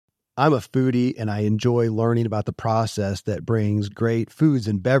I'm a foodie and I enjoy learning about the process that brings great foods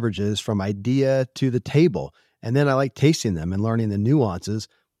and beverages from idea to the table. And then I like tasting them and learning the nuances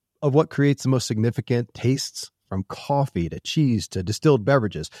of what creates the most significant tastes, from coffee to cheese to distilled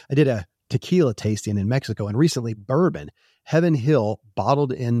beverages. I did a tequila tasting in Mexico and recently bourbon. Heaven Hill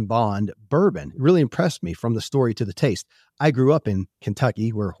bottled in bond bourbon really impressed me from the story to the taste. I grew up in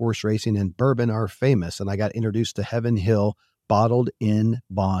Kentucky where horse racing and bourbon are famous, and I got introduced to Heaven Hill bottled in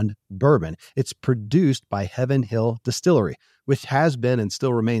bond bourbon. It's produced by Heaven Hill Distillery, which has been and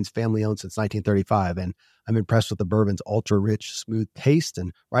still remains family owned since 1935. And I'm impressed with the bourbon's ultra rich, smooth taste.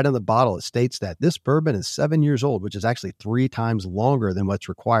 And right on the bottle, it states that this bourbon is 7 years old, which is actually 3 times longer than what's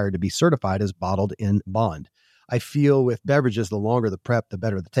required to be certified as bottled in bond. I feel with beverages, the longer the prep, the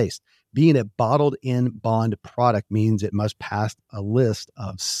better the taste. Being a bottled in bond product means it must pass a list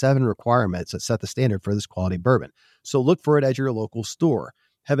of 7 requirements that set the standard for this quality bourbon. So look for it at your local store.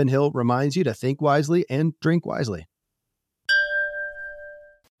 Heaven Hill reminds you to think wisely and drink wisely.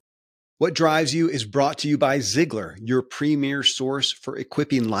 What Drives You is brought to you by Ziglar, your premier source for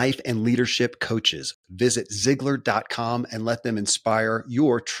equipping life and leadership coaches. Visit Ziglar.com and let them inspire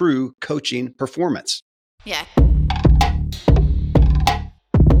your true coaching performance. Yeah.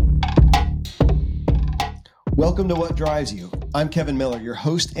 Welcome to What Drives You. I'm Kevin Miller, your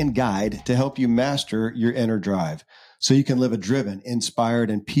host and guide to help you master your inner drive so you can live a driven,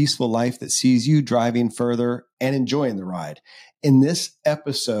 inspired, and peaceful life that sees you driving further and enjoying the ride. In this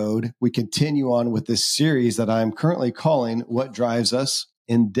episode, we continue on with this series that I'm currently calling What Drives Us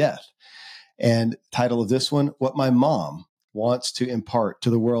in Death. And title of this one, What My Mom Wants to Impart to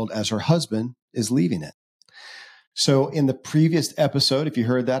the World as Her Husband is Leaving It. So in the previous episode, if you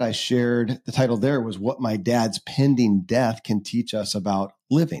heard that, I shared the title there was What My Dad's Pending Death Can Teach Us About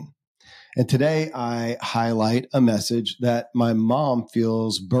Living. And today I highlight a message that my mom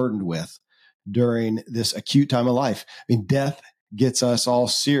feels burdened with during this acute time of life. I mean, death gets us all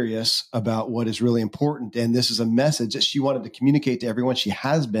serious about what is really important. And this is a message that she wanted to communicate to everyone. She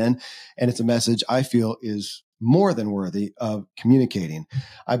has been, and it's a message I feel is more than worthy of communicating.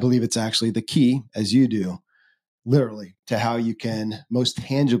 I believe it's actually the key, as you do, literally, to how you can most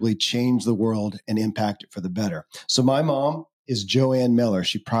tangibly change the world and impact it for the better. So my mom is Joanne Miller.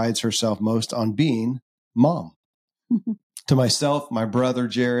 She prides herself most on being mom. To myself, my brother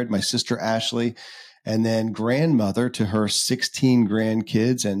Jared, my sister Ashley, and then grandmother to her 16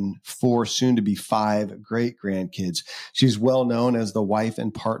 grandkids and 4 soon to be 5 great grandkids. She's well known as the wife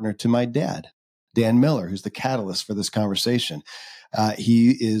and partner to my dad, Dan Miller, who's the catalyst for this conversation.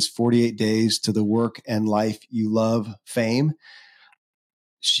 He is 48 days to the work and life you love fame.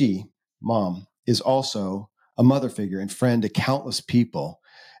 She, mom, is also a mother figure and friend to countless people.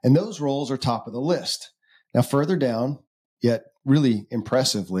 And those roles are top of the list. Now, further down, yet really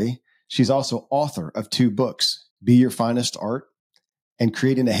impressively, she's also author of 2 books, Be Your Finest Art and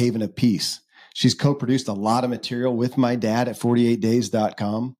Creating a Haven of Peace. She's co-produced a lot of material with my dad at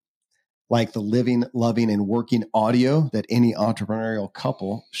 48days.com, like the living, loving, and working audio that any entrepreneurial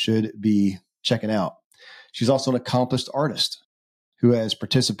couple should be checking out. She's also an accomplished artist who has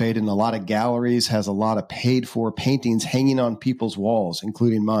participated in a lot of galleries, has a lot of paid-for paintings hanging on people's walls,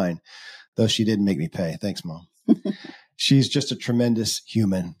 including mine, though she didn't make me pay. Thanks, Mom. She's just a tremendous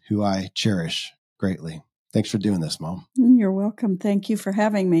human who I cherish greatly. Thanks for doing this, Mom. You're welcome. Thank you for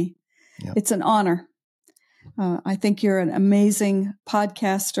having me. Yep. It's an honor. I think you're an amazing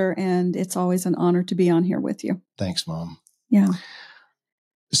podcaster, and it's always an honor to be on here with you. Thanks, Mom. Yeah.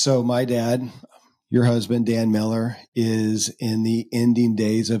 So my dad, your husband, Dan Miller, is in the ending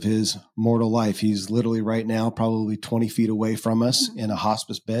days of his mortal life. He's literally right now probably 20 feet away from us in a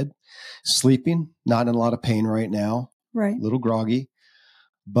hospice bed, sleeping, not in a lot of pain right now. Right. A little groggy,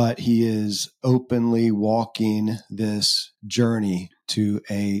 but he is openly walking this journey to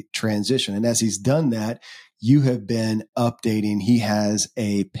a transition. And as he's done that, you have been updating. He has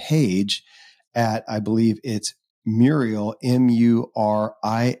a page at, I believe it's Murial,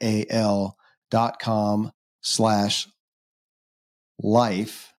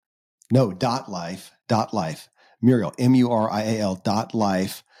 MURIAL.com/life. No, .life. Murial,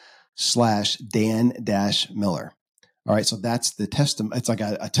 MURIAL.life/Dan-Miller. All right. So that's the it's like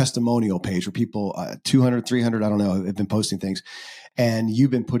a testimonial page where people, 200, 300, I don't know, have been posting things. And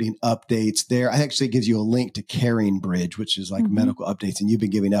you've been putting updates there. I actually gives you a link to Caring Bridge, which is like medical updates. And you've been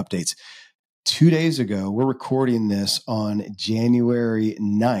giving updates. 2 days ago, we're recording this on January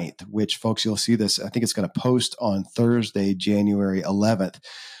 9th, which folks, you'll see this. I think it's going to post on Thursday, January 11th.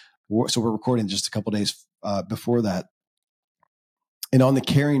 So we're recording just a couple days before that. And on the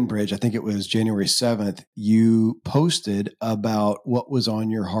Caring Bridge, I think it was January 7th, you posted about what was on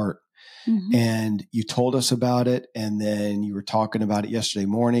your heart. Mm-hmm. And you told us about it. And then you were talking about it yesterday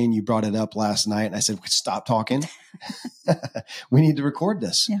morning. You brought it up last night. And I said, stop talking. We need to record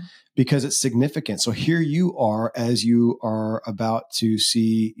this because it's significant. So here you are as you are about to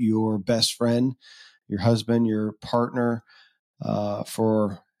see your best friend, your husband, your partner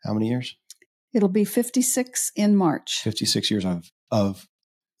for how many years? It'll be 56 in March. 56 years of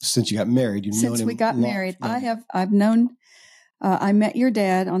since you got married. You've known him since we got married. long. I've known. I met your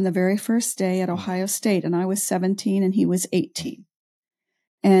dad on the very first day at Ohio State, and I was 17 and he was 18.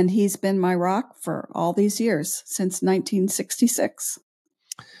 And he's been my rock for all these years, since 1966.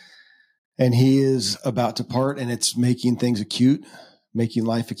 And he is about to part, and it's making things acute, making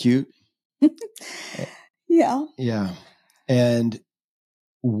life acute. Yeah. Yeah. And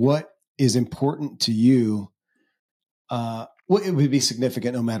what is important to you, well, it would be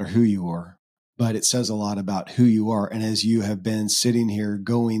significant no matter who you are, but it says a lot about who you are. And as you have been sitting here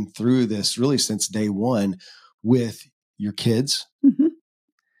going through this really since day one with your kids,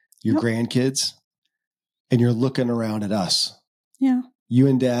 your grandkids, and you're looking around at us. Yeah. You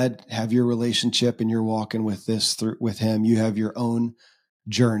and Dad have your relationship and you're walking with this through with him. You have your own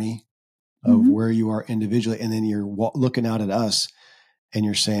journey of where you are individually. And then you're looking out at us and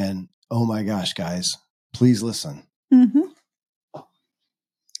you're saying, oh my gosh, guys, please listen.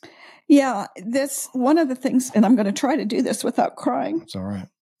 Yeah. This one of the things, and I'm going to try to do this without crying. It's all right.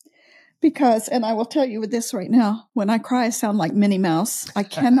 Because, and I will tell you with this right now, when I cry, I sound like Minnie Mouse. I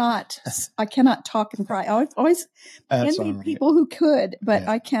cannot talk and cry. I always envy people who could, but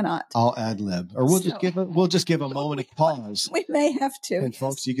I cannot. I'll ad lib, or we'll just give a moment of pause. We may have to. And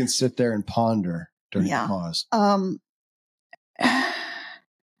folks, you can sit there and ponder during the pause.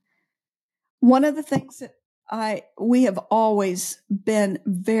 One of the things that we have always been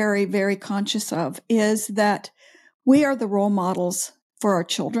very, very conscious of is that we are the role models for our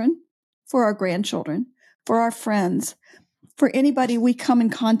children, for our grandchildren, for our friends, for anybody we come in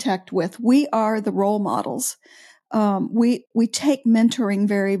contact with. We are the role models. We take mentoring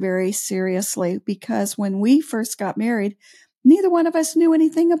very, very seriously because when we first got married, neither one of us knew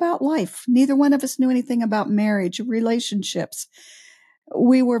anything about life. Neither one of us knew anything about marriage, relationships.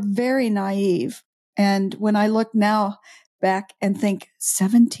 We were very naive. And when I look now back and think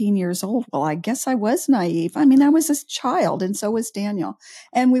 17 years old, well, I guess I was naive. I mean, I was a child and so was Daniel.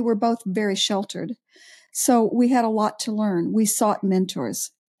 And we were both very sheltered. So we had a lot to learn. We sought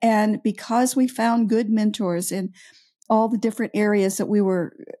mentors. And because we found good mentors in all the different areas that we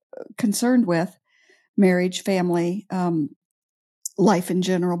were concerned with, marriage, family, life in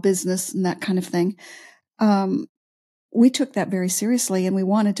general, business, and that kind of thing, we took that very seriously. And we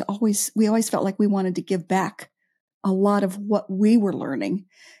always felt like we wanted to give back a lot of what we were learning.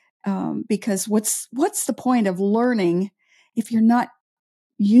 Because what's the point of learning if you're not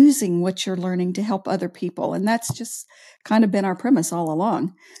using what you're learning to help other people? And that's just kind of been our premise all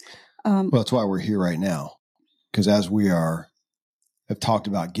along. Well, that's why we're here right now. Because as we have talked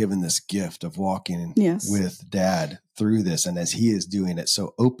about giving this gift of walking with Dad through this, and as he is doing it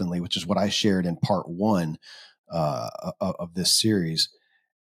so openly, which is what I shared in part 1 of this series,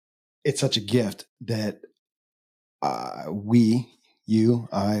 it's such a gift that I want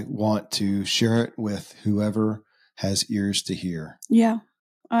to share it with whoever has ears to hear. Yeah,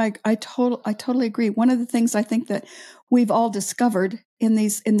 I totally agree. One of the things I think that we've all discovered in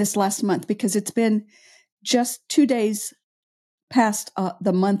this last month, because it's been just 2 days past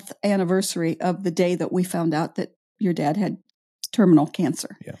the month anniversary of the day that we found out that your dad had terminal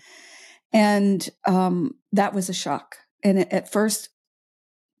cancer. Yeah. And that was a shock. And at first,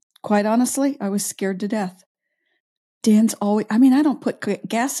 quite honestly, I was scared to death. Dan's always, I don't put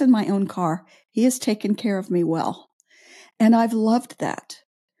gas in my own car. He has taken care of me well. And I've loved that.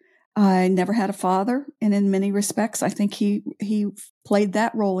 I never had a father. And in many respects, I think he played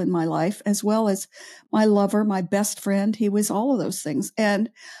that role in my life, as well as my lover, my best friend. He was all of those things. And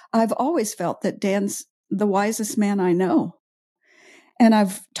I've always felt that Dan's the wisest man I know. And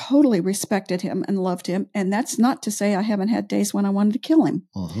I've totally respected him and loved him. And that's not to say I haven't had days when I wanted to kill him.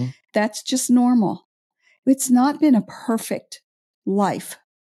 Mm-hmm. That's just normal. It's not been a perfect life.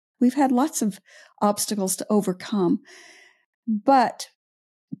 We've had lots of obstacles to overcome. But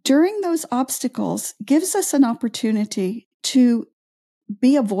during those obstacles gives us an opportunity to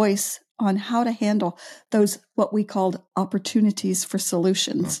be a voice on how to handle those, what we called opportunities for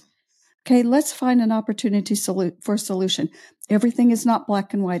solutions. Okay, let's find an opportunity for solution. Everything is not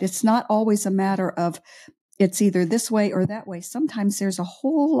black and white. It's not always a matter of it's either this way or that way. Sometimes there's a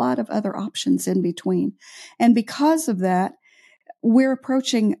whole lot of other options in between. And because of that, we're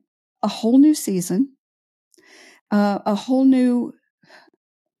approaching a whole new season, a whole new,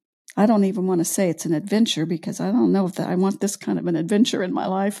 I don't even want to say it's an adventure, because I don't know if I want this kind of an adventure in my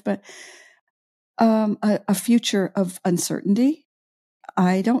life, but a future of uncertainty.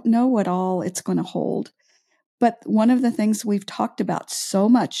 I don't know what all it's going to hold. But one of the things we've talked about so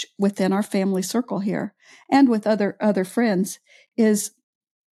much within our family circle here and with other friends is,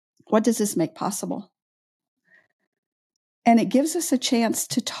 what does this make possible? And it gives us a chance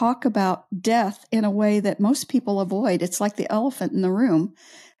to talk about death in a way that most people avoid. It's like the elephant in the room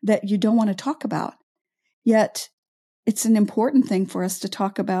that you don't want to talk about. Yet it's an important thing for us to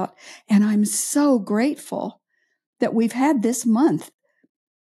talk about. And I'm so grateful that we've had this month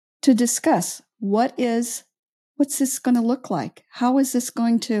to discuss what's this going to look like? How is this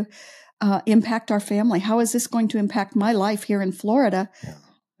going to impact our family? How is this going to impact my life here in Florida? Yeah.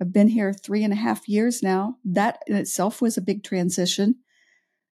 I've been here 3.5 years now. That in itself was a big transition.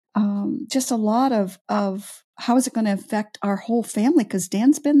 Just a lot of how is it going to affect our whole family? Because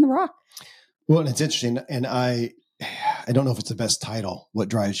Dan's been the rock. Well, and it's interesting, and I don't know if it's the best title, What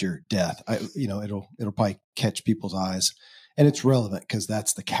Drives Your Death. It'll probably catch people's eyes, and it's relevant because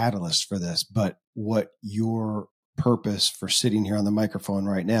that's the catalyst for this. But what your purpose for sitting here on the microphone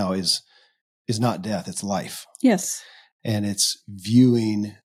right now is not death, it's life. Yes. And it's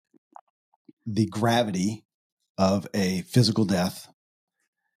viewing the gravity of a physical death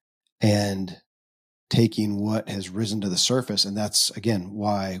and taking what has risen to the surface. And that's, again,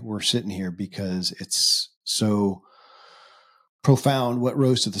 why we're sitting here, because it's so profound what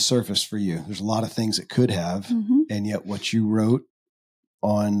rose to the surface for you. There's a lot of things that could have, and yet what you wrote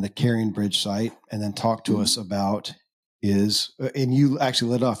on the Carrying Bridge site and then talked to us about is, and you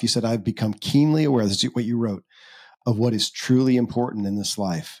actually led off, you said, I've become keenly aware, this is what you wrote, of what is truly important in this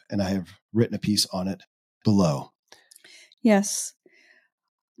life. And I have written a piece on it below. Yes.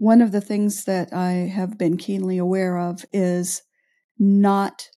 One of the things that I have been keenly aware of is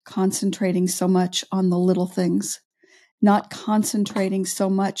not concentrating so much on the little things, not concentrating so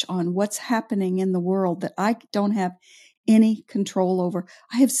much on what's happening in the world that I don't have any control over.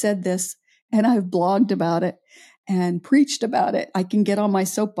 I have said this and I've blogged about it and preached about it. I can get on my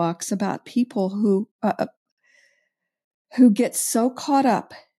soapbox about people who get so caught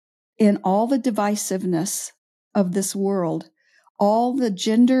up in all the divisiveness of this world, all the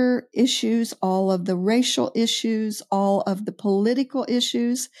gender issues, all of the racial issues, all of the political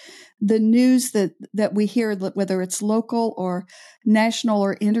issues, the news that we hear, whether it's local or national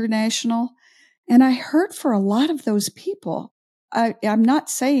or international. And I hurt for a lot of those people. I'm not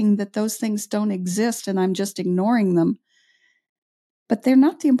saying that those things don't exist and I'm just ignoring them, but they're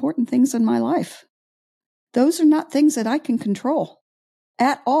not the important things in my life. Those are not things that I can control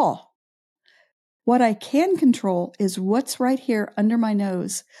at all. What I can control is what's right here under my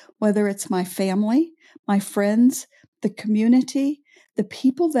nose, whether it's my family, my friends, the community, the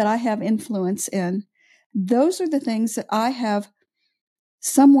people that I have influence in. Those are the things that I have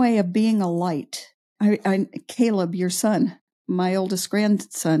some way of being a light. Caleb, your son, my oldest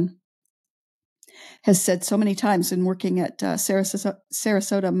grandson, has said so many times in working at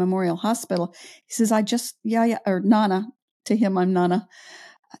Sarasota Memorial Hospital, he says, or Nana, to him, I'm Nana.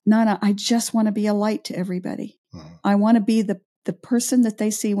 Nana, I just want to be a light to everybody. I want to be the person that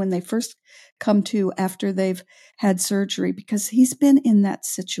they see when they first come to after they've had surgery, because he's been in that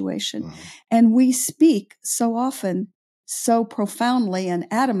situation. And we speak so often, so profoundly and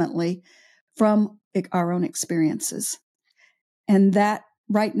adamantly from our own experiences. And that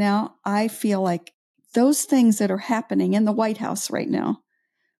right now, I feel like those things that are happening in the White House right now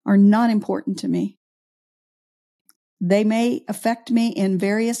are not important to me. They may affect me in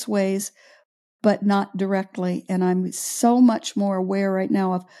various ways, but not directly. And I'm so much more aware right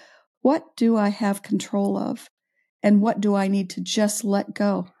now of what do I have control of and what do I need to just let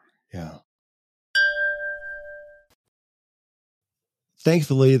go. Yeah.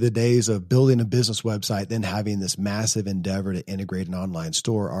 Thankfully, the days of building a business website, then having this massive endeavor to integrate an online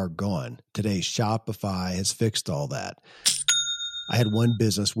store are gone. Today, Shopify has fixed all that. I had one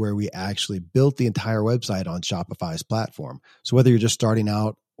business where we actually built the entire website on Shopify's platform. So whether you're just starting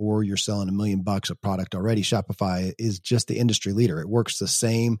out or you're selling $1 million of product already, Shopify is just the industry leader. It works the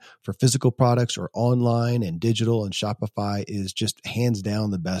same for physical products or online and digital, and Shopify is just hands down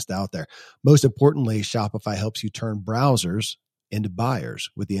the best out there. Most importantly, Shopify helps you turn browsers into buyers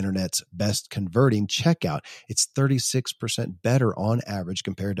with the internet's best converting checkout. It's 36% better on average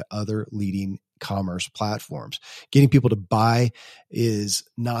compared to other leading commerce platforms. Getting people to buy is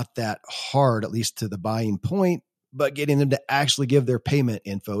not that hard, at least to the buying point. but getting them to actually give their payment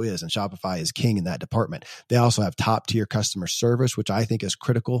info is. And Shopify is king in that department. They also have top tier customer service, which I think is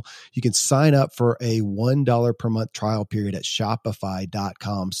critical. You can sign up for a $1 per month trial period at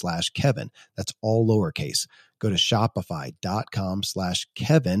shopify.com/Kevin. That's all lowercase. Go to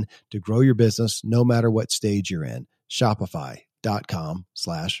shopify.com/Kevin to grow your business no matter what stage you're in.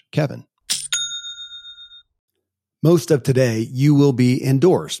 Shopify.com/Kevin. Most of today, you will be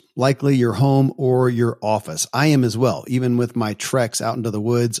indoors, likely your home or your office. I am as well. Even with my treks out into the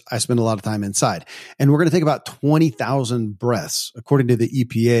woods, I spend a lot of time inside. And we're going to take about 20,000 breaths. According to the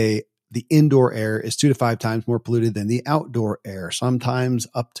EPA, the indoor air is 2 to 5 times more polluted than the outdoor air, sometimes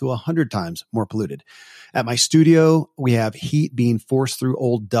up to 100 times more polluted. At my studio, we have heat being forced through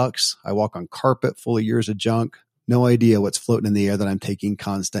old ducts. I walk on carpet full of years of junk. No idea what's floating in the air that I'm taking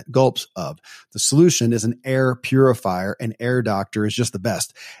constant gulps of. The solution is an air purifier, and Air Doctor is just the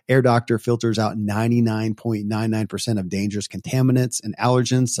best. Air Doctor filters out 99.99% of dangerous contaminants and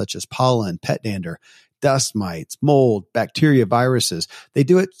allergens such as pollen, pet dander, dust mites, mold, bacteria, viruses. They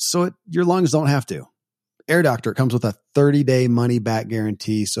do it so your lungs don't have to. Air Doctor comes with a 30-day money-back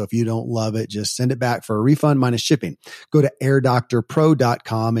guarantee, so if you don't love it, just send it back for a refund minus shipping. Go to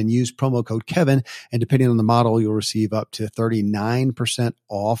airdoctorpro.com and use promo code Kevin, and depending on the model, you'll receive up to 39%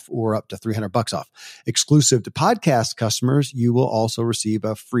 off or up to $300 off. Exclusive to podcast customers, you will also receive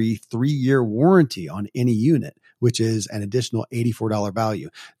a free 3-year warranty on any unit, which is an additional $84 value.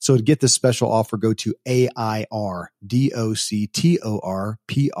 So to get this special offer, go to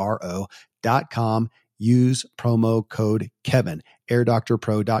airdoctorpro.com. Use promo code Kevin,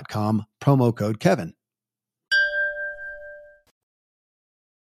 airdoctorpro.com, promo code Kevin.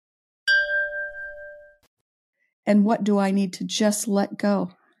 And what do I need to just let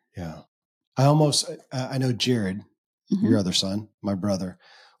go? Yeah. I know Jared, your other son, my brother,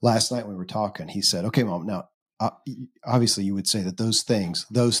 last night when we were talking, he said, okay, Mom, now, obviously you would say that those things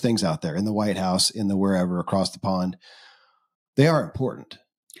out there in the White House, in the wherever across the pond, they are important.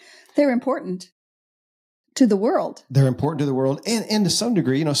 They're important to the world. They're important to the world. And to some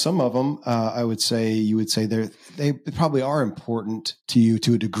degree, some of them, you would say they probably are important to you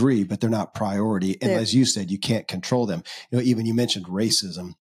to a degree, but they're not priority. And as you said, you can't control them. Even you mentioned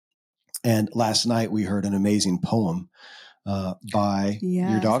racism. And last night we heard an amazing poem by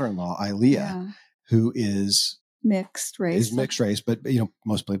your daughter-in-law, Ilea, who is mixed race, but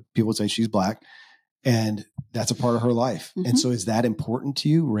most people would say she's Black. And that's a part of her life. Mm-hmm. And so is that important to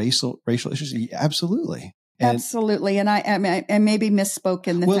you? Racial issues? Absolutely. Absolutely. And I maybe misspoke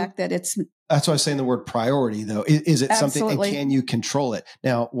in the fact that it's. That's why I was saying the word priority, though. Is it something, and can you control it?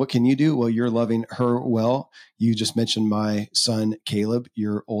 Now, what can you do? Well, you're loving her well. You just mentioned my son, Caleb,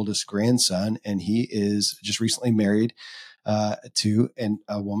 your oldest grandson, and he is just recently married to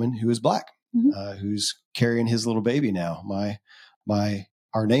a woman who is Black, who's carrying his little baby now,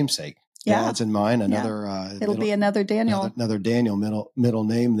 our namesake. Dad's and mine, it'll be another Daniel. Another Daniel middle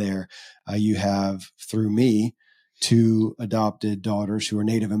name there. You have, through me, 2 adopted daughters who are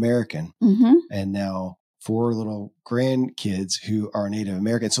Native American, and now 4 little grandkids who are Native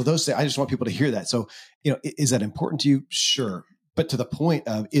American. So those things, I just want people to hear that. So, is that important to you? Sure. But to the point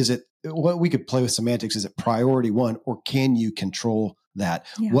of, we could play with semantics. Is it priority one, or can you control that?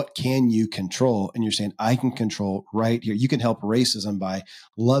 Yeah. What can you control? And you're saying, I can control right here. You can help racism by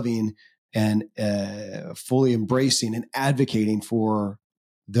loving and fully embracing and advocating for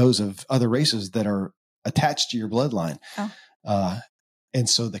those of other races that are attached to your bloodline. Oh. And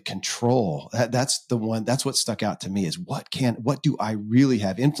so the control, that's what stuck out to me is what do I really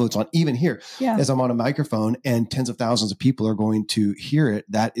have influence on, even here as I'm on a microphone and tens of thousands of people are going to hear it.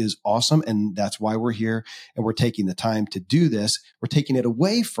 That is awesome. And that's why we're here. And we're taking the time to do this. We're taking it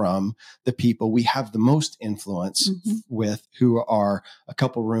away from the people we have the most influence with, who are a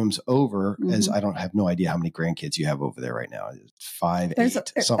couple rooms over, as I have no idea how many grandkids you have over there right now. 5, 8,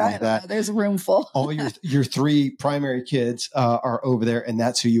 something like that. There's a room full. All your 3 primary kids are over there. And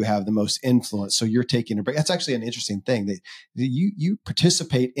that's who you have the most influence. So you're taking a break. That's actually an interesting thing that you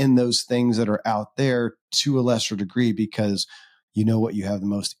participate in those things that are out there to a lesser degree, because what you have the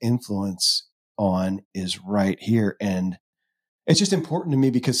most influence on is right here. And it's just important to me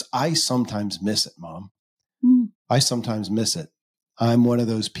because I sometimes miss it, Mom. I sometimes miss it. I'm one of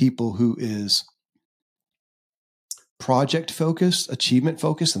those people who is project focused, achievement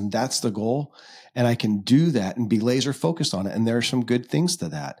focused, and that's the goal. And I can do that and be laser focused on it. And there are some good things to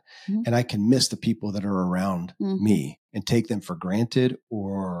that. And I can miss the people that are around me and take them for granted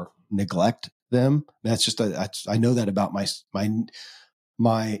or neglect them. That's just I know that about my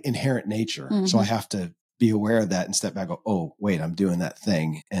inherent nature. So I have to be aware of that and step back and go, oh, wait, I'm doing that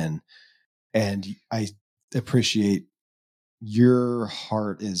thing. And I appreciate your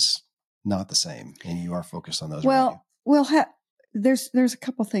heart is not the same, and you are focused on those around you. Well, there's a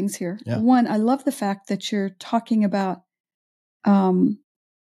couple things here. Yeah. One, I love the fact that you're talking about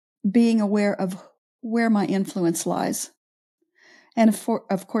being aware of where my influence lies. And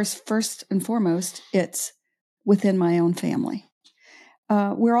of course, first and foremost, it's within my own family.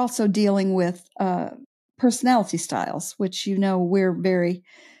 We're also dealing with personality styles, which we're very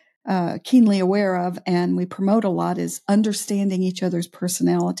keenly aware of, and we promote a lot, is understanding each other's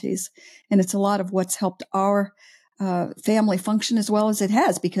personalities. And it's a lot of what's helped our family function as well as it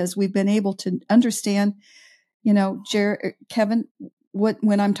has, because we've been able to understand, Kevin,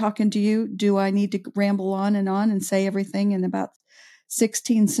 when I'm talking to you, do I need to ramble on and say everything in about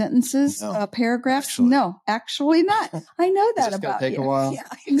 16 sentences, paragraphs? Actually. No, actually not. I know that about about take you. a while. Yeah,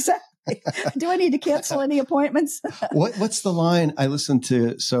 exactly. Do I need to cancel any appointments? What's the line I listened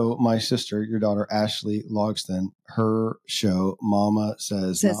to? So my sister, your daughter, Ashley Logston, her show, Mama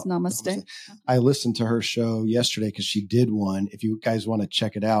Says Namaste. I listened to her show yesterday because she did one. If you guys want to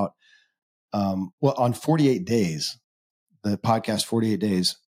check it out, on 48 Days, the podcast 48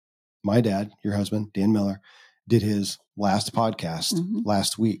 Days, my dad, your husband, Dan Miller, did his last podcast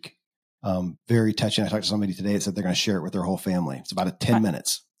last week. Very touching. I talked to somebody today that said they're going to share it with their whole family. It's about 10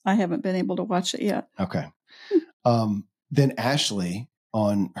 minutes. I haven't been able to watch it yet. Okay. Then Ashley,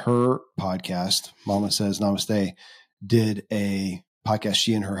 on her podcast, Mama Says Namaste, did a podcast,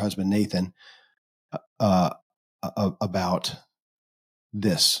 she and her husband, Nathan, about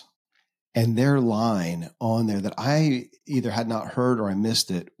this. And their line on there that I either had not heard or I missed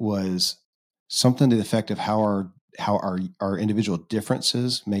it was something to the effect of how our individual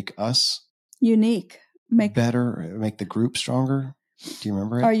differences make us unique, make better, make the group stronger. Do you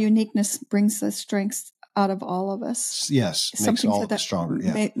remember it? Our uniqueness brings the strengths out of all of us. Yes, makes all of us stronger.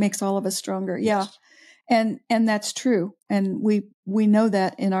 Yeah. Makes all of us stronger. Yes. Yeah, and that's true. And we know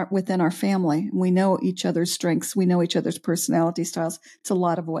that within our family. We know each other's strengths. We know each other's personality styles. It's a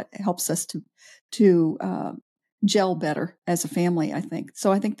lot of what helps us to gel better as a family, I think.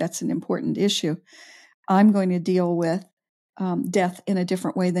 So I think that's an important issue. I'm going to deal with death in a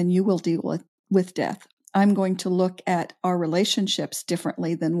different way than you will deal with death. I'm going to look at our relationships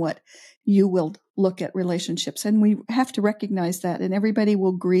differently than what you will look at relationships. And we have to recognize that. And everybody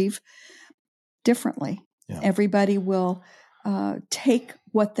will grieve differently. Yeah. Everybody will take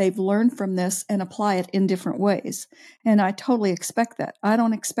what they've learned from this and apply it in different ways. And I totally expect that. I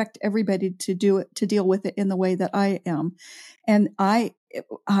don't expect everybody to deal with it in the way that I am. And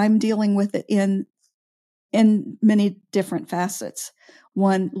I'm dealing with it in many different facets.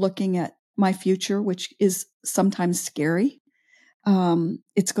 One, looking at my future, which is sometimes scary.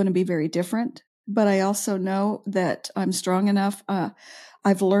 It's going to be very different, but I also know that I'm strong enough.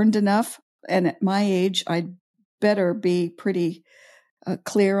 I've learned enough. And at my age, I'd better be pretty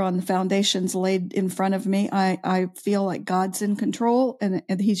clear on the foundations laid in front of me. I feel like God's in control, and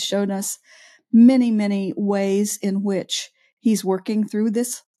he's shown us many, many ways in which he's working through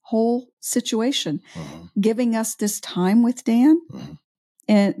this whole situation, giving us this time with Dan,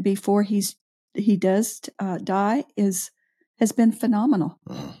 and before he does die has been phenomenal.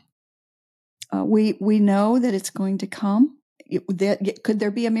 We know that it's going to come. Could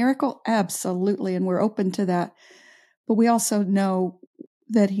there be a miracle? Absolutely, and we're open to that. But we also know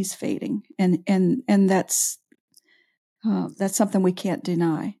that he's fading, and that's something we can't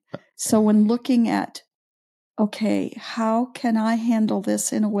deny. So when looking at, okay, how can I handle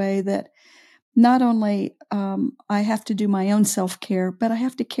this in a way that not only I have to do my own self-care, but I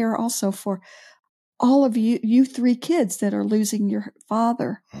have to care also for all of you three kids that are losing your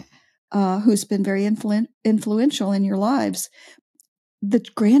father, who's been very influential in your lives, the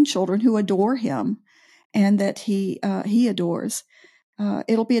grandchildren who adore him and that he adores.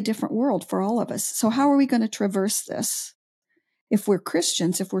 It'll be a different world for all of us. So how are we going to traverse this? If we're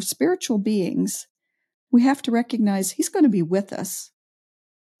Christians, if we're spiritual beings, we have to recognize he's going to be with us.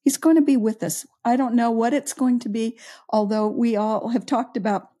 He's going to be with us. I don't know what it's going to be, although we all have talked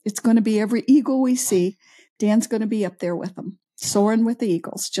about it's going to be every eagle we see. Dan's going to be up there with them, soaring with the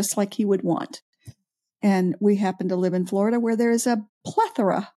eagles, just like he would want. And we happen to live in Florida where there is a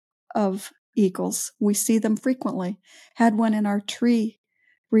plethora of eagles. We see them frequently. Had one in our tree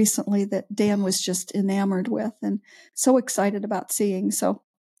recently that Dan was just enamored with and so excited about seeing. So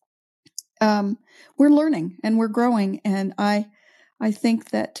we're learning and we're growing. And I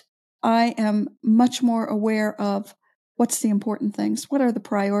think that I am much more aware of what's the important things. What are the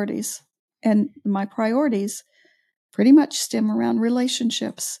priorities? And my priorities pretty much stem around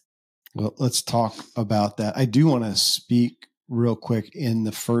relationships. Well, let's talk about that. I do want to speak real quick. In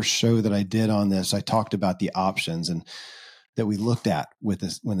the first show that I did on this, I talked about the options and that we looked at with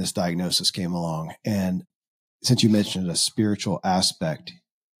this when this diagnosis came along. And since you mentioned a spiritual aspect,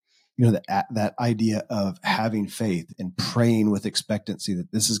 that idea of having faith and praying with expectancy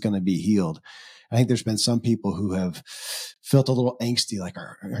that this is going to be healed. I think there's been some people who have felt a little angsty, like,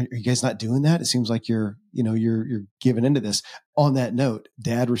 are you guys not doing that? It seems like you're giving into this. On that note,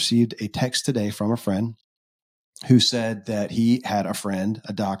 Dad received a text today from a friend who said that he had a friend,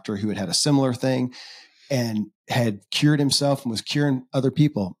 a doctor, who had a similar thing and had cured himself and was curing other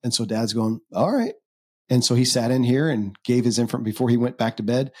people. And so Dad's going, all right. And so he sat in here and gave his information before he went back to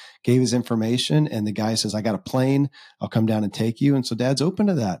bed, gave his information. And the guy says, I got a plane. I'll come down and take you. And so Dad's open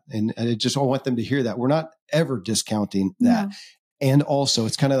to that. And I just want them to hear that. We're not ever discounting that. No. And also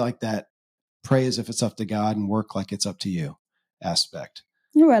it's kind of like that pray as if it's up to God and work like it's up to you aspect.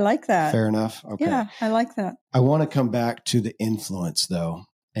 Oh, I like that. Fair enough. Okay. Yeah, I like that. I want to come back to the influence though.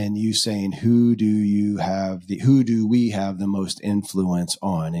 And you saying, who do we have the most influence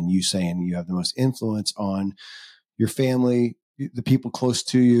on? And you saying you have the most influence on your family, the people close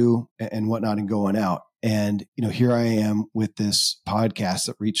to you and whatnot, and going out. And, here I am with this podcast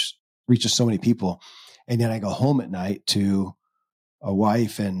that reaches so many people. And then I go home at night to a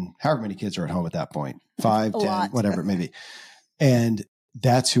wife and however many kids are at home at that point, 5, 10, whatever it may be. And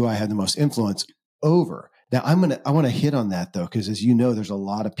that's who I have the most influence over. Now I want to hit on that though, because as you know, there's a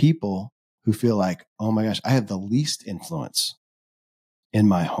lot of people who feel like, oh my gosh, I have the least influence in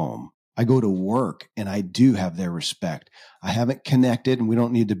my home. I go to work and I do have their respect. I haven't connected, and we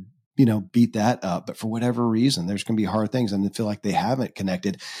don't need to, beat that up, but for whatever reason, there's going to be hard things and they feel like they haven't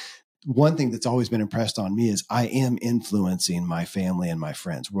connected. One thing that's always been impressed on me is I am influencing my family and my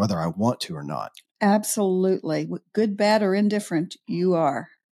friends, whether I want to or not. Absolutely. Good, bad, or indifferent, you are.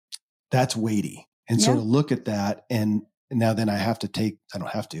 That's weighty. And so to look at that, and now then I want to take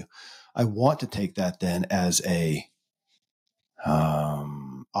that then as a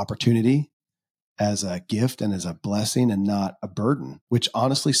opportunity, as a gift and as a blessing and not a burden, which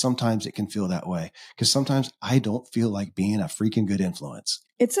honestly, sometimes it can feel that way because sometimes I don't feel like being a freaking good influence.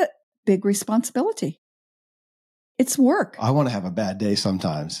 It's a big responsibility. It's work. I want to have a bad day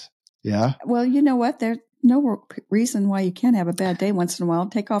sometimes. Yeah. Well, you know what? There's no reason why you can't have a bad day once in a while.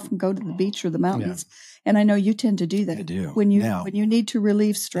 Take off and go to the beach or the mountains. Yeah. And I know you tend to do that. I do. When you need to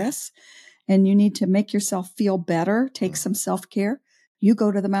relieve stress and you need to make yourself feel better, take some self-care, you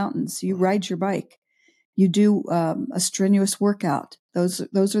go to the mountains, you ride your bike, you do a strenuous workout. Those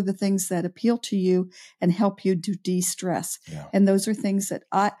are the things that appeal to you and help you to de-stress. Yeah. And those are things that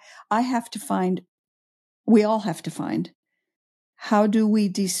I have to find, we all have to find. How do we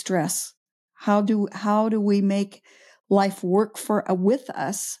de-stress? How do we make life work with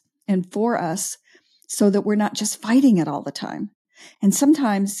us and for us so that we're not just fighting it all the time? And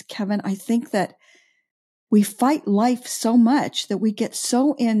sometimes, Kevin, I think that we fight life so much that we get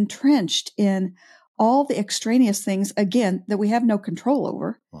so entrenched in all the extraneous things, again, that we have no control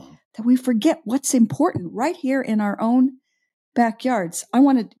over, that we forget what's important right here in our own backyards.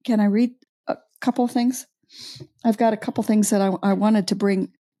 Can I read a couple of things? I've got a couple things that I wanted to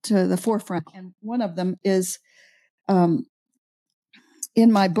bring to the forefront. And one of them is in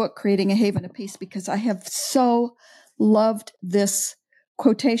my book, Creating a Haven of Peace, because I have so loved this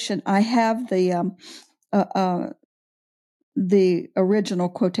quotation. I have the original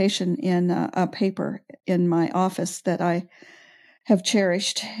quotation in a paper in my office that I have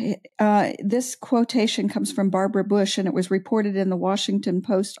cherished. This quotation comes from Barbara Bush, and it was reported in the Washington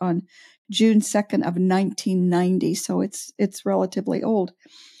Post on June 2nd of 1990. So it's relatively old.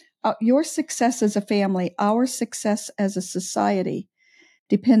 Your success as a family, our success as a society,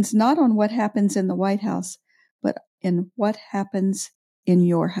 depends not on what happens in the White House, but in what happens in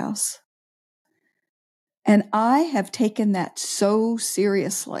your house. And I have taken that so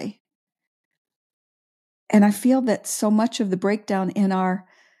seriously. And I feel that so much of the breakdown in our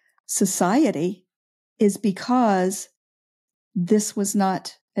society is because this was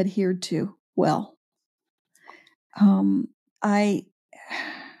not adhered to well. I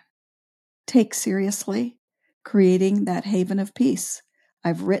take seriously creating that haven of peace.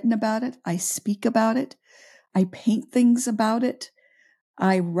 I've written about it. I speak about it. I paint things about it.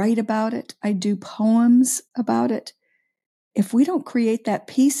 I write about it. I do poems about it. If we don't create that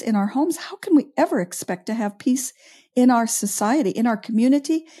peace in our homes, how can we ever expect to have peace in our society, in our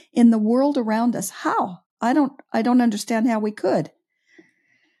community, in the world around us? How? I don't understand how we could.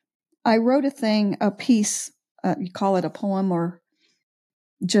 I wrote a piece, you call it a poem or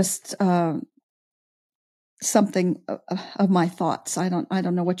just something of my thoughts. I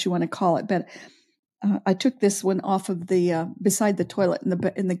don't know what you want to call it, but I took this one off of the beside the toilet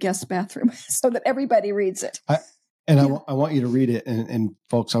in the guest bathroom so that everybody reads it. I want you to read it, and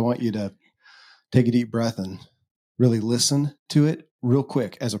folks, I want you to take a deep breath and really listen to it real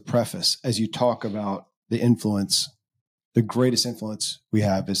quick as a preface as you talk about the influence. The greatest influence we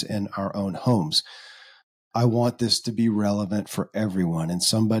have is in our own homes. I want this to be relevant for everyone, and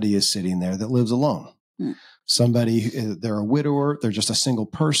somebody is sitting there that lives alone. Somebody, they're a widower, they're just a single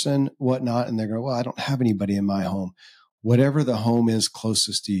person, whatnot, and they're going, well, I don't have anybody in my home. Whatever the home is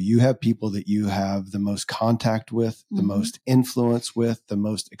closest to you, you have people that you have the most contact with, the most influence with, the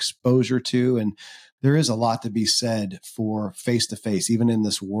most exposure to. And there is a lot to be said for face-to-face, even in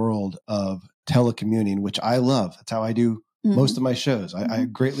this world of telecommuting, which I love. That's how I do most of my shows. I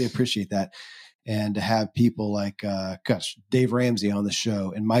greatly appreciate that. And to have people like, Dave Ramsey on the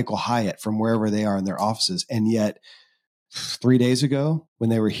show and Michael Hyatt from wherever they are in their offices. And yet 3 days ago when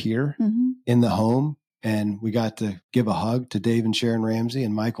they were here in the home, and we got to give a hug to Dave and Sharon Ramsey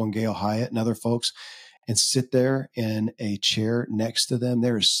and Michael and Gail Hyatt and other folks and sit there in a chair next to them.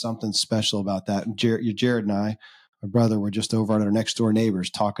 There is something special about that. And Jared and I, my brother, were just over at our next door neighbors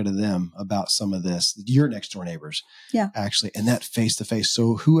talking to them about some of this, your next door neighbors, actually, and that face to face.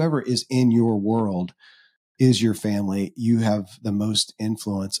 So whoever is in your world is your family. You have the most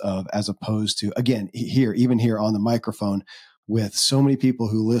influence of, as opposed to, again, even here on the microphone with so many people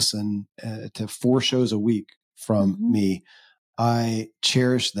who listen to 4 shows a week from me. I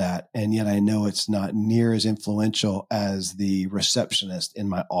cherish that. And yet I know it's not near as influential as the receptionist in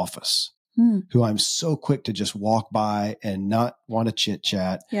my office, who I'm so quick to just walk by and not want to chit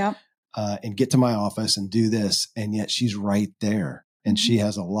chat and get to my office and do this. And yet she's right there, and she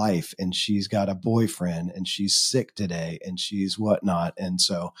has a life, and she's got a boyfriend, and she's sick today, and she's whatnot. And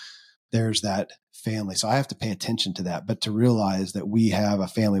so there's that family. So I have to pay attention to that, but to realize that we have a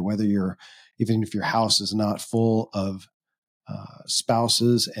family, even if your house is not full of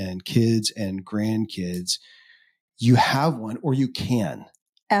spouses and kids and grandkids, you have one, or you can.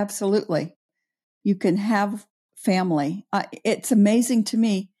 Absolutely. You can have family. It's amazing to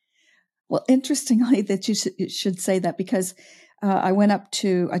me. Well, interestingly that you should say that, because I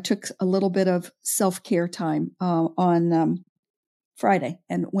took a little bit of self-care time on Friday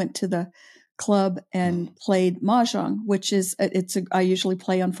and went to the club and played mahjong, which is, I usually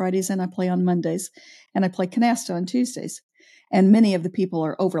play on Fridays and I play on Mondays, and I play canasta on Tuesdays. And many of the people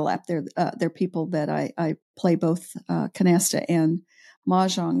are overlapped. They're people that I play both canasta and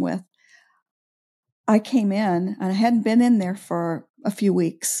mahjong with. I came in, and I hadn't been in there for a few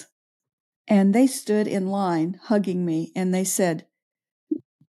weeks, and they stood in line hugging me, and they said,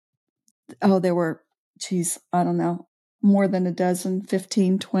 oh, there were, I don't know, more than a dozen,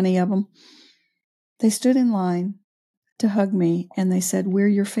 15, 20 of them. They stood in line to hug me, and they said, we're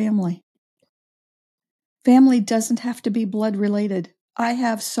your family. Family doesn't have to be blood related. I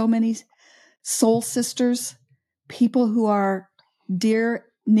have so many soul sisters, people who are near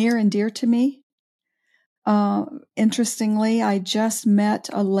and dear to me. Interestingly, I just met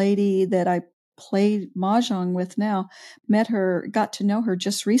a lady that I played mahjong with now, got to know her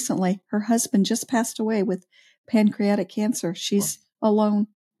just recently. Her husband just passed away with pancreatic cancer. She's alone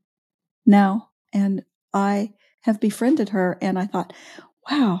now, and I have befriended her, and I thought,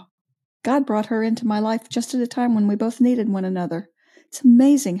 wow, God brought her into my life just at a time when we both needed one another. It's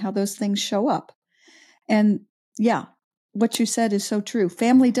amazing how those things show up. And yeah, what you said is so true.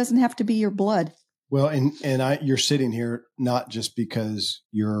 Family doesn't have to be your blood. Well, you're sitting here not just because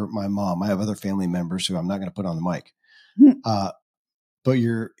you're my mom. I have other family members who I'm not going to put on the mic. But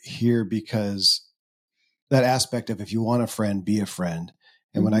you're here because that aspect of, if you want a friend, be a friend.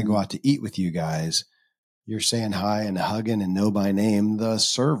 And when I go out to eat with you guys, you're saying hi and hugging and know by name the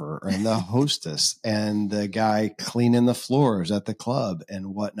server and the hostess and the guy cleaning the floors at the club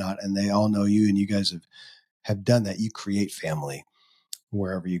and whatnot. And they all know you, and you guys have done that. You create family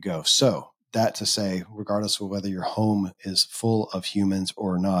wherever you go. So that to say, regardless of whether your home is full of humans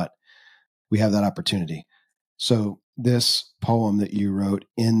or not, we have that opportunity. So this poem that you wrote,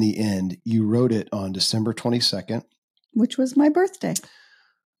 In the End, you wrote it on December 22nd. Which was my birthday.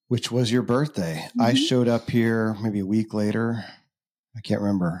 Which was your birthday. I showed up here maybe a week later. I can't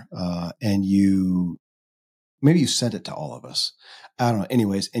remember. And maybe you sent it to all of us. I don't know.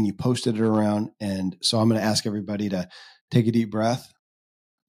 Anyways, and you posted it around. And so I'm going to ask everybody to take a deep breath.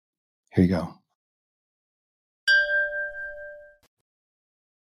 Here you go.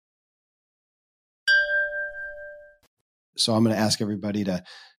 So I'm going to ask everybody to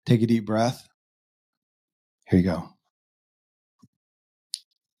take a deep breath. Here you go.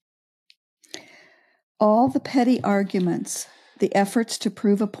 All the petty arguments The efforts to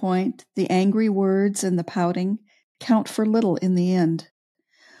prove a point, the angry words and the pouting count for little in the end.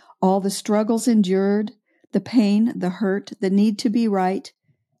 All the struggles endured, the pain, the hurt, the need to be right,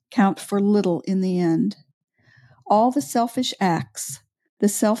 count for little in the end. All the selfish acts, the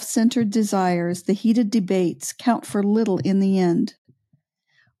self-centered desires, the heated debates count for little in the end.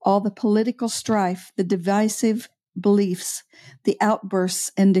 All the political strife, the divisive beliefs, the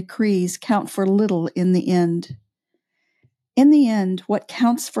outbursts and decrees count for little in the end. In the end, what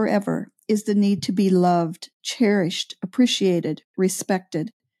counts forever is the need to be loved, cherished, appreciated,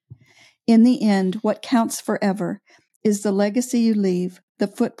 respected. In the end, what counts forever is the legacy you leave, the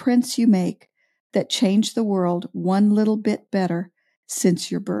footprints you make that change the world one little bit better since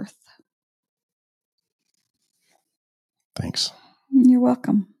your birth. Thanks. You're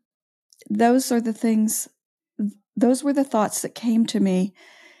welcome. Those were the thoughts that came to me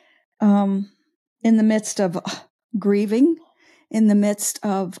in the midst of grieving, in the midst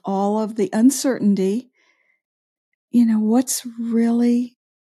of all of the uncertainty. What's really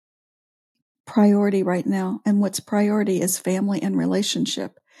priority right now? And what's priority is family and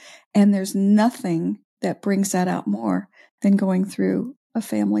relationship. And there's nothing that brings that out more than going through a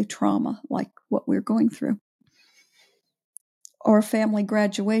family trauma like what we're going through. Or family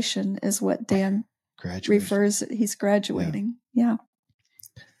graduation is what Dan refers. He's graduating. Yeah.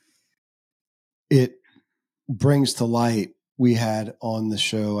 It brings to light, we had on the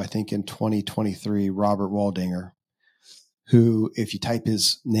show, I think in 2023, Robert Waldinger, who, if you type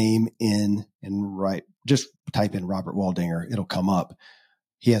his name in and just type in Robert Waldinger, it'll come up.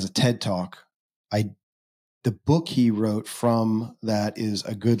 He has a TED Talk. The book he wrote from that is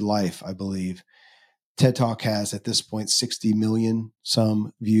A Good Life, I believe. TED Talk has at this point 60 million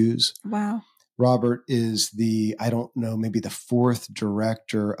some views. Wow. Robert is maybe the fourth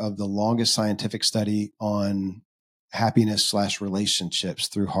director of the longest scientific study on happiness/relationships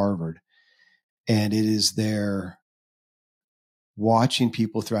through Harvard. And it is there watching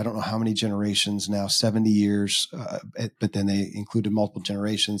people through, I don't know how many generations now, 70 years, but then they included multiple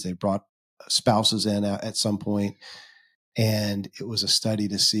generations. They brought spouses in at some point. And it was a study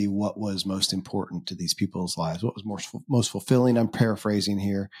to see what was most important to these people's lives, what was most fulfilling. I'm paraphrasing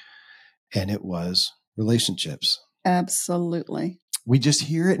here. And it was relationships. Absolutely. We just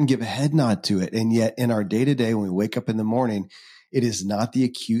hear it and give a head nod to it. And yet in our day-to-day, when we wake up in the morning, it is not the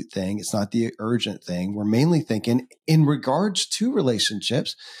acute thing. It's not the urgent thing. We're mainly thinking in regards to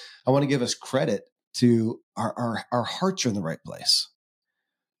relationships. I want to give us credit to our hearts are in the right place,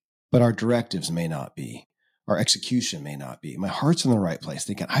 but our directives may not be. Our execution may not be. My heart's in the right place,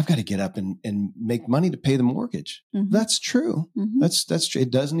 thinking I've got to get up and make money to pay the mortgage. Mm-hmm. That's true. Mm-hmm. That's true.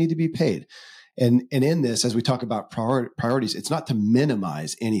 It does need to be paid. And in this, as we talk about priorities, it's not to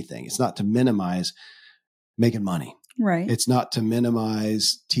minimize anything. It's not to minimize making money. Right. It's not to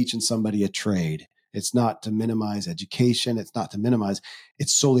minimize teaching somebody a trade. It's not to minimize education. It's not to minimize.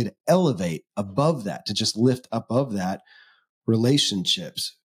 It's solely to elevate above that, to just lift above that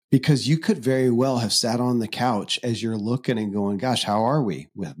relationships. Because you could very well have sat on the couch as you're looking and going, gosh, how are we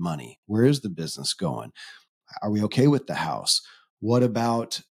with money? Where is the business going? Are we okay with the house? What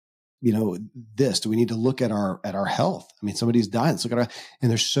about, this? Do we need to look at our health? I mean, somebody's dying. Let's look at and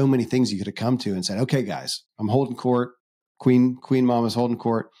there's so many things you could have come to and said, okay, guys, I'm holding court. Queen Mama's holding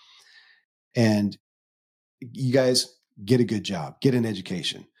court. And you guys get a good job, get an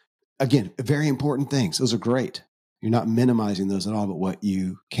education. Again, very important things. Those are great. You're not minimizing those at all, but what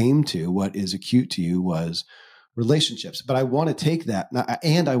you came to, what is acute to you was relationships. But I want to take that,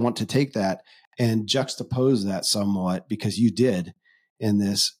 and I want to take that and juxtapose that somewhat, because you did in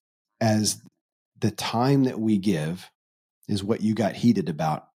this, as the time that we give is what you got heated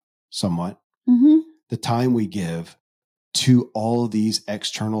about somewhat. Mm-hmm. The time we give to all of these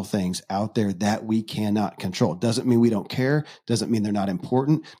external things out there that we cannot control. Doesn't mean we don't care. Doesn't mean they're not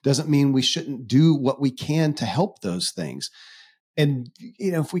important. Doesn't mean we shouldn't do what we can to help those things. And,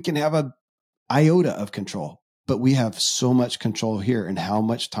 if we can have a iota of control, but we have so much control here and how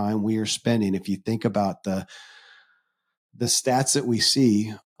much time we are spending. If you think about the stats that we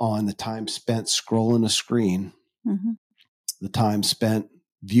see on the time spent scrolling a screen, mm-hmm. the time spent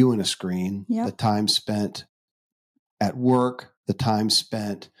viewing a screen, yep. the time spent at work, the time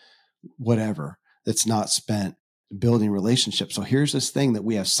spent whatever that's not spent building relationships. So here's this thing that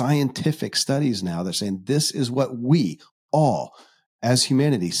we have scientific studies now that are saying this is what we all as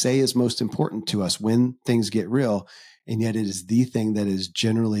humanity say is most important to us when things get real. And yet it is the thing that is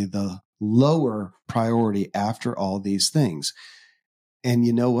generally the lower priority after all these things. And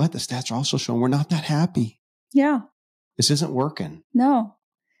you know what? The stats are also showing we're not that happy. Yeah. This isn't working. No,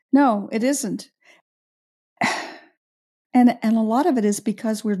 it isn't. And a lot of it is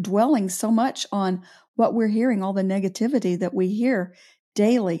because we're dwelling so much on what we're hearing, all the negativity that we hear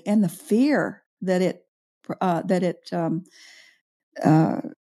daily, and the fear that it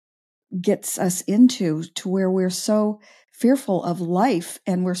gets us into, to where we're so fearful of life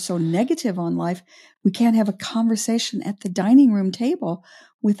and we're so negative on life. We can't have a conversation at the dining room table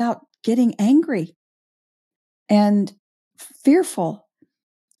without getting angry and fearful.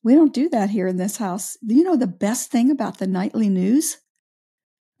 We don't do that here in this house. You know the best thing about the nightly news?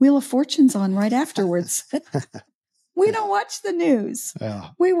 Wheel of Fortune's on right afterwards. We don't watch the news. Yeah.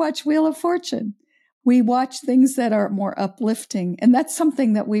 We watch Wheel of Fortune. We watch things that are more uplifting. And that's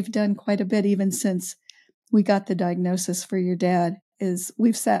something that we've done quite a bit even since we got the diagnosis for your dad. Is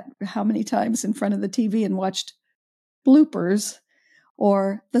we've sat how many times in front of the TV and watched bloopers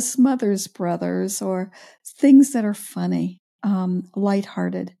or the Smothers Brothers or things that are funny,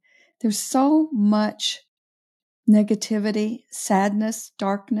 lighthearted. There's so much negativity, sadness,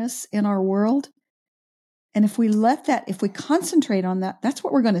 darkness in our world. And if we concentrate on that, that's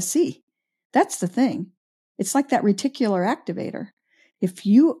what we're going to see. That's the thing. It's like that reticular activator. If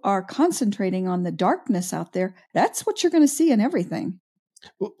you are concentrating on the darkness out there, that's what you're going to see in everything.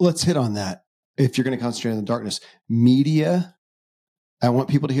 Well, let's hit on that. If you're going to concentrate on the darkness, media, I want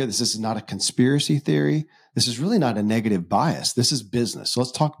people to hear this. This is not a conspiracy theory. This is really not a negative bias. This is business. So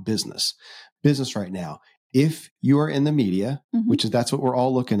let's talk business. Business right now. If you are in the media, which is that's what we're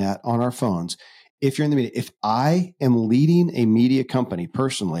all looking at on our phones. If you're in the media, if I am leading a media company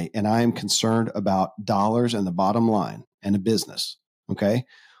personally, and I am concerned about dollars and the bottom line and a business, okay,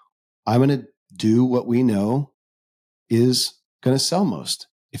 I'm going to do what we know is going to sell most.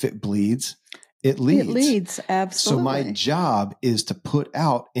 If it bleeds, it leads. It leads, absolutely. So my job is to put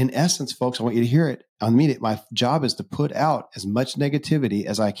out, in essence, folks, I want you to hear it on media. My job is to put out as much negativity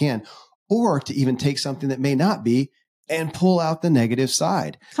as I can, or to even take something that may not be and pull out the negative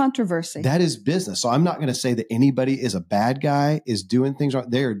side. Controversy. That is business. So I'm not going to say that anybody is a bad guy, is doing things wrong.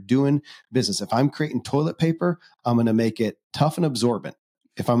 They are doing business. If I'm creating toilet paper, I'm going to make it tough and absorbent.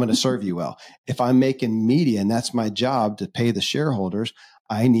 If I'm going to serve you well, if I'm making media and that's my job to pay the shareholders,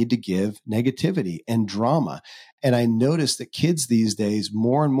 I need to give negativity and drama. And I notice that kids these days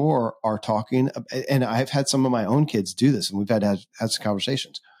more and more are talking, and I've had some of my own kids do this, and we've had some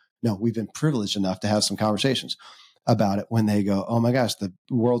conversations. No, we've been privileged enough to have some conversations about it when they go, oh my gosh, the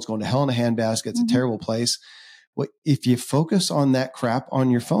world's going to hell in a handbasket. It's a terrible place. Well, if you focus on that crap on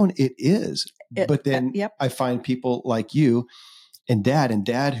your phone, it is. But then I find people like you and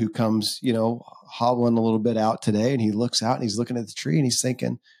dad who comes, hobbling a little bit out today, and he looks out and he's looking at the tree and he's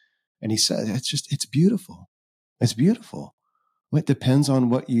thinking, and he says, it's beautiful. It's beautiful. It depends on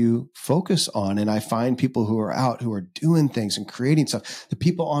what you focus on. And I find people who are out, who are doing things and creating stuff. The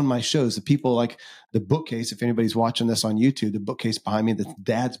people on my shows, the people like the bookcase, if anybody's watching this on YouTube, the bookcase behind me, the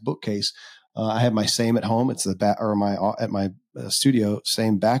dad's bookcase. I have my same at home. It's at my studio,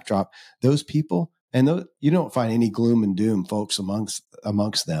 same backdrop. Those people, and you don't find any gloom and doom folks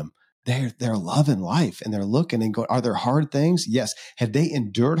amongst them. They're loving life and they're looking and going, are there hard things? Yes. Have they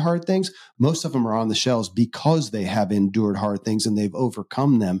endured hard things? Most of them are on the shelves because they have endured hard things and they've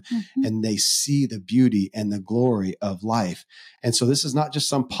overcome them, and they see the beauty and the glory of life. And so this is not just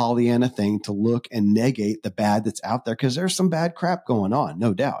some Pollyanna thing to look and negate the bad that's out there, because there's some bad crap going on,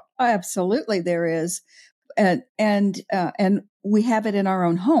 no doubt. Absolutely, there is. And we have it in our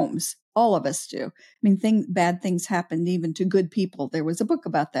own homes. All of us do. I mean, bad things happen even to good people. There was a book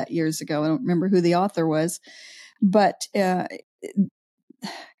about that years ago. I don't remember who the author was, but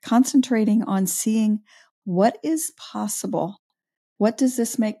concentrating on seeing what is possible, what does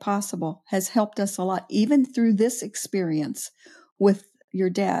this make possible, has helped us a lot, even through this experience with your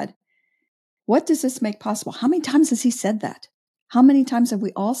dad. What does this make possible? How many times has he said that? How many times have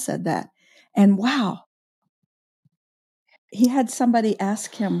we all said that? And wow, he had somebody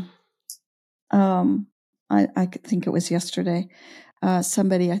ask him, I think it was yesterday,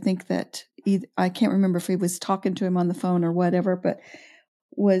 somebody, I think that I can't remember if he was talking to him on the phone or whatever, but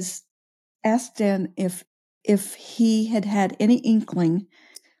was asked Dan if he had any inkling,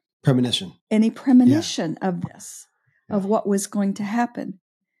 premonition of this, of what was going to happen.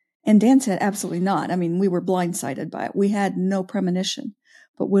 And Dan said, absolutely not. I mean, we were blindsided by it. We had no premonition.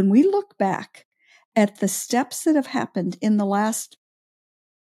 But when we look back at the steps that have happened in the last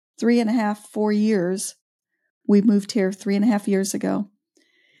 3.5, 4 years, we moved here 3.5 years ago,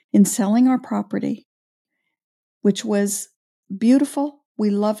 in selling our property, which was beautiful.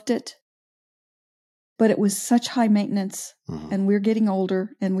 We loved it, but it was such high maintenance, and we're getting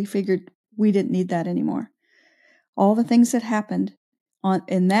older, and we figured we didn't need that anymore. All the things that happened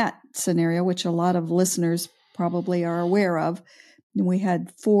in that scenario, which a lot of listeners probably are aware of. And we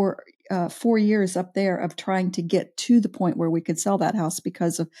had 4 years up there of trying to get to the point where we could sell that house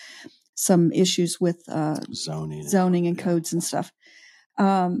because of some issues with zoning and codes and stuff.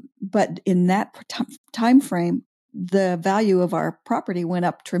 But in that time frame, the value of our property went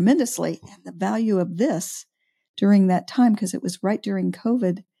up tremendously, and the value of this during that time, because it was right during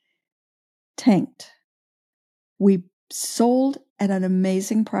COVID, tanked. We sold at an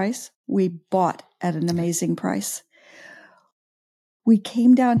amazing price. We bought at an amazing price. We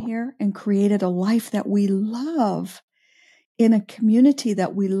came down here and created a life that we love, in a community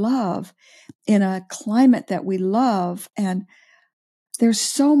that we love, in a climate that we love. And there's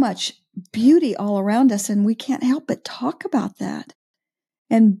so much beauty all around us, and we can't help but talk about that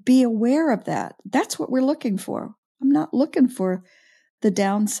and be aware of that. That's what we're looking for. I'm not looking for the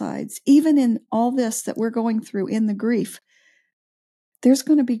downsides. Even in all this that we're going through in the grief, there's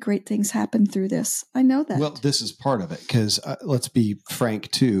going to be great things happen through this. I know that. Well, this is part of it, because let's be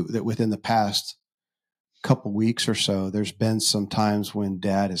frank too, that within the past couple weeks or so, there's been some times when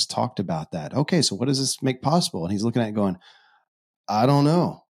Dad has talked about that. Okay, so what does this make possible? And he's looking at it going, I don't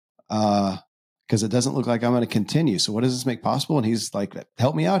know, because it doesn't look like I'm going to continue. So what does this make possible? And he's like,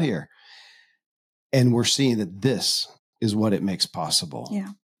 help me out here. And we're seeing that this is what it makes possible. Yeah.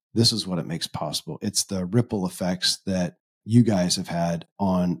 This is what it makes possible. It's the ripple effects that you guys have had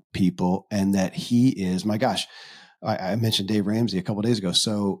on people, and that he is, my gosh, I mentioned Dave Ramsey a couple of days ago.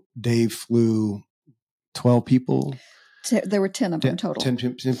 So Dave flew 12 people. There were 10 of them total.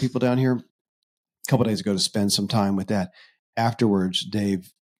 10 people down here a couple of days ago to spend some time with Dad. Afterwards,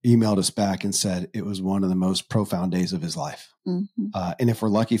 Dave emailed us back and said it was one of the most profound days of his life. Mm-hmm. And if we're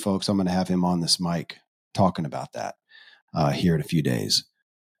lucky, folks, I'm going to have him on this mic talking about that here in a few days.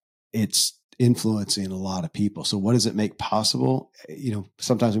 It's influencing a lot of people. So what does it make possible?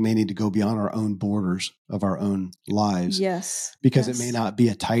 Sometimes we may need to go beyond our own borders of our own lives. Yes. Because it may not be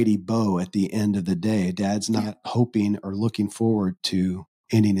a tidy bow at the end of the day. Dad's not hoping or looking forward to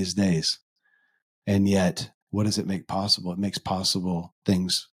ending his days. And yet, what does it make possible? It makes possible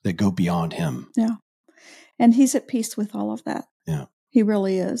things that go beyond him. Yeah. And he's at peace with all of that. Yeah. He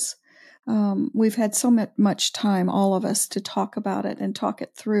really is. We've had so much time, all of us, to talk about it and talk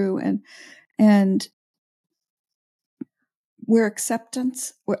it through. And we're accepting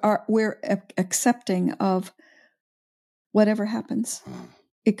of whatever happens.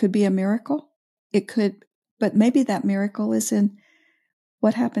 It could be a miracle. But maybe that miracle is in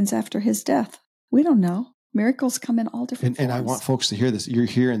what happens after his death. We don't know. Miracles come in all different forms. And I want folks to hear this. You're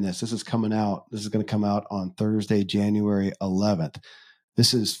hearing this. This is coming out. This is going to come out on Thursday, January 11th.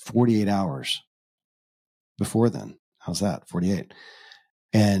 This is 48 hours before then. How's that? 48.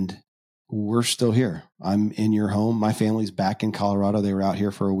 And we're still here. I'm in your home. My family's back in Colorado. They were out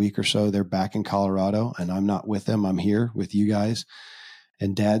here for a week or so. They're back in Colorado, and I'm not with them. I'm here with you guys.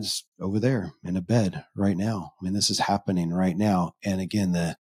 And Dad's over there in a bed right now. I mean, this is happening right now. And again,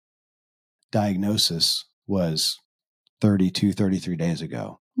 the diagnosis was 32, 33 days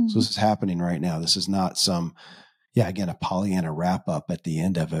ago. Mm-hmm. So this is happening right now. This is not some, again, a Pollyanna wrap up at the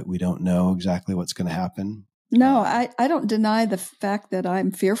end of it. We don't know exactly what's going to happen. No, I don't deny the fact that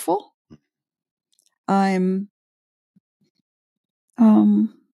I'm fearful. I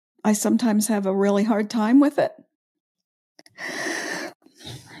sometimes have a really hard time with it.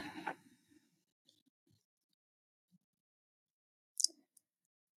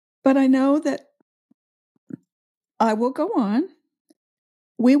 But I know that I will go on.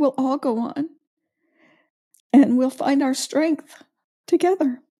 We will all go on. And we'll find our strength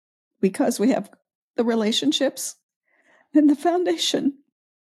together because we have the relationships and the foundation.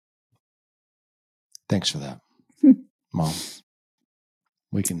 Thanks for that, Mom.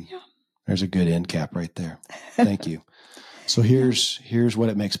 There's a good end cap right there. Thank you. So here's what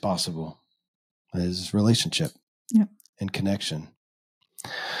it makes possible is relationship and connection.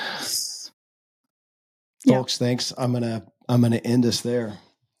 Folks, thanks. I'm gonna end us there,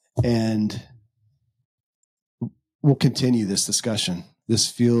 and we'll continue this discussion. It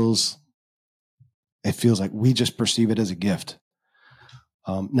feels like we just perceive it as a gift,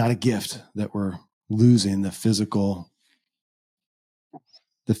 not a gift that we're losing the physical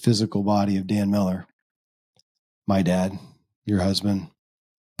body of Dan Miller, my dad, your husband,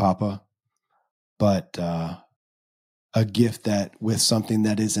 Papa, but a gift that with something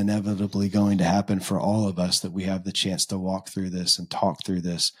that is inevitably going to happen for all of us, that we have the chance to walk through this and talk through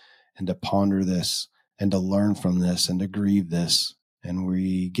this and to ponder this and to learn from this and to grieve this. And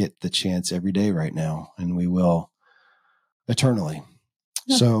we get the chance every day right now, and we will eternally.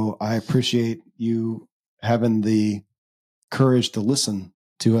 Yeah. So I appreciate you having the courage to listen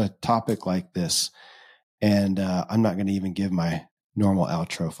to a topic like this And I'm not going to even give my normal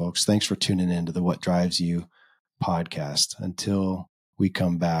outro, folks. Thanks for tuning in to the What Drives You podcast. Until we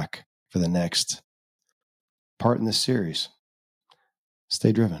come back for the next part in this series,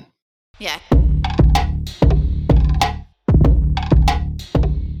 stay driven. Yeah.